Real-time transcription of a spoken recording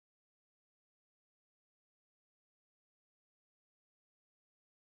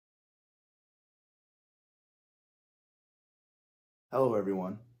Hello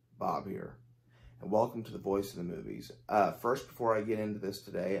everyone, Bob here, and welcome to the Voice of the Movies. First, before I get into this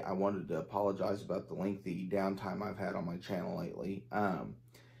today, I wanted to apologize about the lengthy downtime I've had on my channel lately.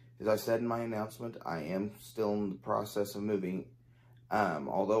 As I said in my announcement, I am still in the process of moving.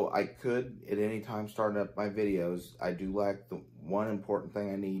 Although I could at any time start up my videos, I do lack the one important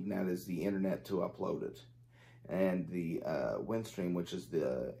thing I need, and that is the internet to upload it. And the Windstream, which is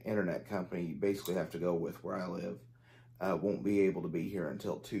the internet company you basically have to go with where I live, won't be able to be here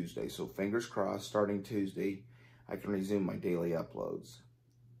until Tuesday. So fingers crossed, starting Tuesday, I can resume my daily uploads.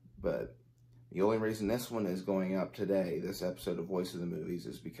 But the only reason this one is going up today, this episode of Voice of the Movies,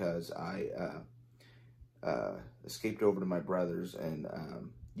 is because I escaped over to my brother's and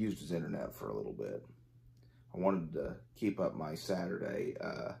used his internet for a little bit. I wanted to keep up my Saturday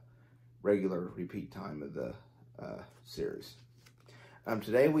regular repeat time of the series.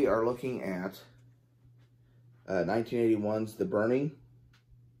 Today we are looking at 1981's The Burning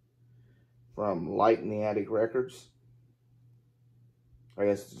from Light in the Attic Records. I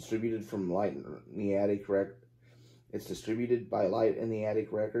guess it's distributed from Light in the Attic Records. It's distributed by Light in the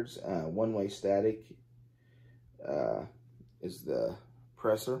Attic Records. One Way Static is the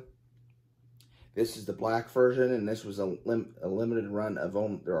presser. This is the black version, and this was a limited run of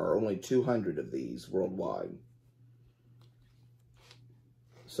there are only 200 of these worldwide.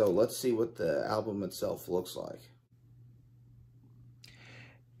 So let's see what the album itself looks like.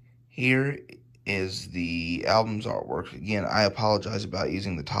 Here is the album's artwork. Again, I apologize about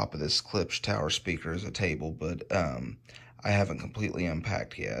using the top of this Klipsch Tower speaker as a table, but I haven't completely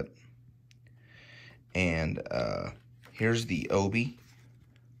unpacked yet. And here's the Obi.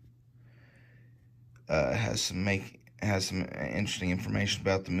 Has some interesting information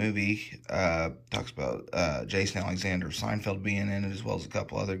about the movie. Talks about Jason Alexander of Seinfeld being in it, as well as a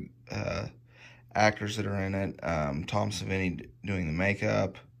couple other actors that are in it. Tom Savini doing the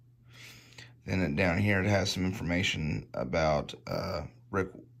makeup. Then down here it has some information about Rick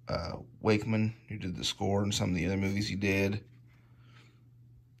Wakeman, who did the score and some of the other movies he did.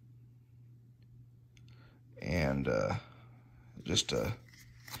 And just some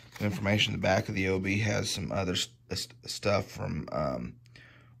information in the back of the OB has some other stuff from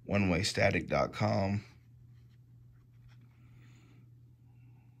onewaystatic.com.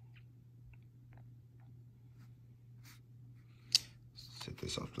 Set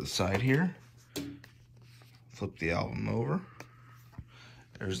this off to the side here. Flip the album over.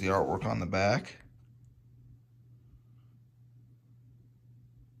 There's the artwork on the back.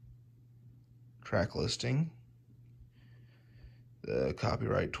 Track listing. The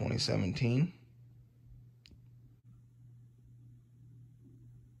copyright 2017.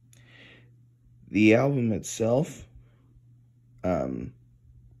 The album itself, the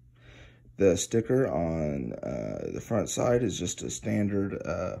sticker on the front side is just a standard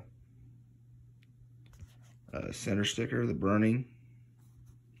center sticker, The Burning.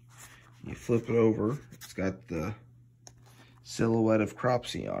 You flip it over, it's got the silhouette of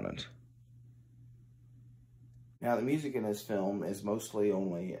Cropsey on it. Now, the music in this film is mostly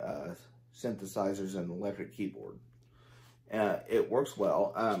only synthesizers and electric keyboard. It works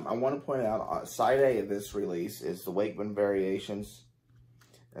well. I want to point out, side A of this release is the Wakeman Variations,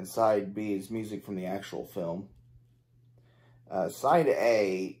 and side B is music from the actual film. Side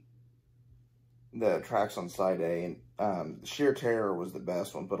A, the tracks on side A, and Sheer Terror was the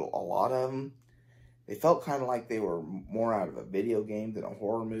best one, but a lot of them, they felt kind of like they were more out of a video game than a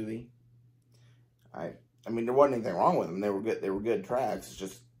horror movie. I mean, there wasn't anything wrong with them. They were good. They were good tracks. It's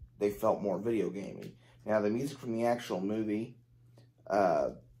just they felt more video gamey. Now, the music from the actual movie,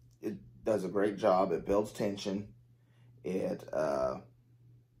 it does a great job. It builds tension. It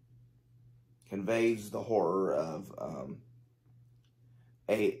conveys the horror of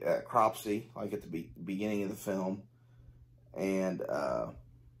Cropsey, like at the beginning of the film, and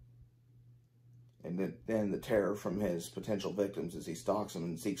then the terror from his potential victims as he stalks them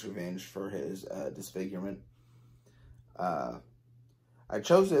and seeks revenge for his disfigurement. I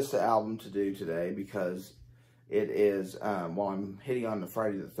chose this album to do today because it is, while I'm hitting on the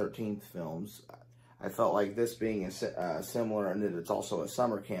Friday the 13th films, I felt like this being similar, and that it's also a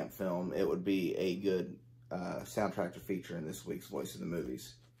summer camp film, it would be a good soundtrack to feature in this week's Voice of the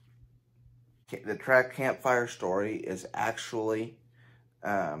Movies. The track Campfire Story is actually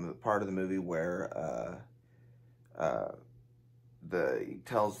the part of the movie where he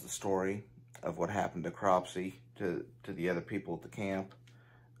tells the story of what happened to Cropsey to the other people at the camp.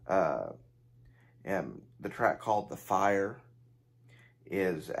 And the track called The Fire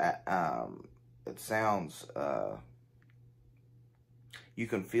is, it sounds, you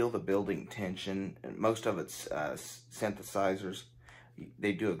can feel the building tension, and most of it's synthesizers.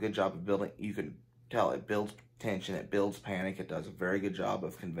 They do a good job of building. You can tell it builds tension, it builds panic. It does a very good job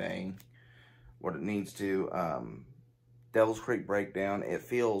of conveying what it needs to. Devil's Creek Breakdown, it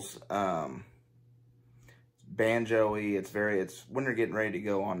feels banjo-y. It's when they're getting ready to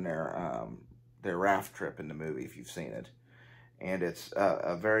go on their raft trip in the movie, if you've seen it. And it's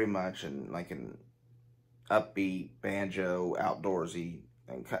very much like an upbeat banjo, outdoorsy,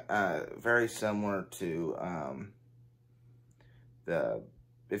 and very similar to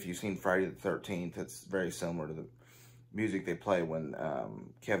if you've seen Friday the 13th, it's very similar to the music they play when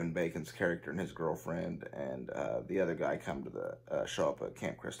Kevin Bacon's character and his girlfriend and the other guy come to the show up at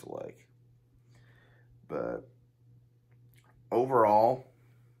Camp Crystal Lake. But overall,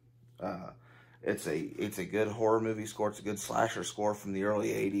 it's a good horror movie score. It's a good slasher score from the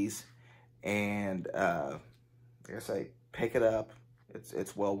early 80s, and like I say, pick it up.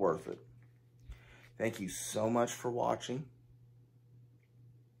 It's well worth it. Thank you so much for watching.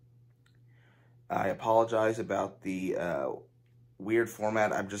 I apologize about the weird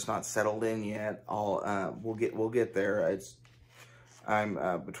format. I'm just not settled in yet. We'll get there. I'm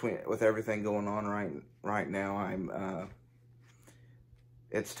with everything going on right now.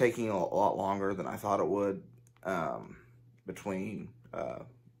 It's taking a lot longer than I thought it would. Between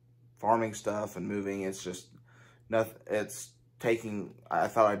farming stuff and moving, it's just nothing. It's taking. I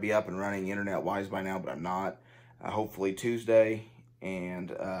thought I'd be up and running internet-wise by now, but I'm not. Hopefully Tuesday.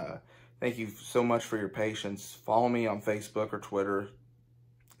 And thank you so much for your patience. Follow me on Facebook or Twitter.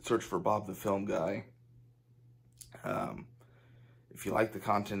 Search for Bob the Film Guy. If you like the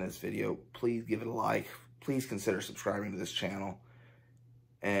content of this video, please give it a like. Please consider subscribing to this channel.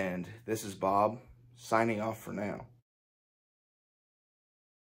 And this is Bob, signing off for now.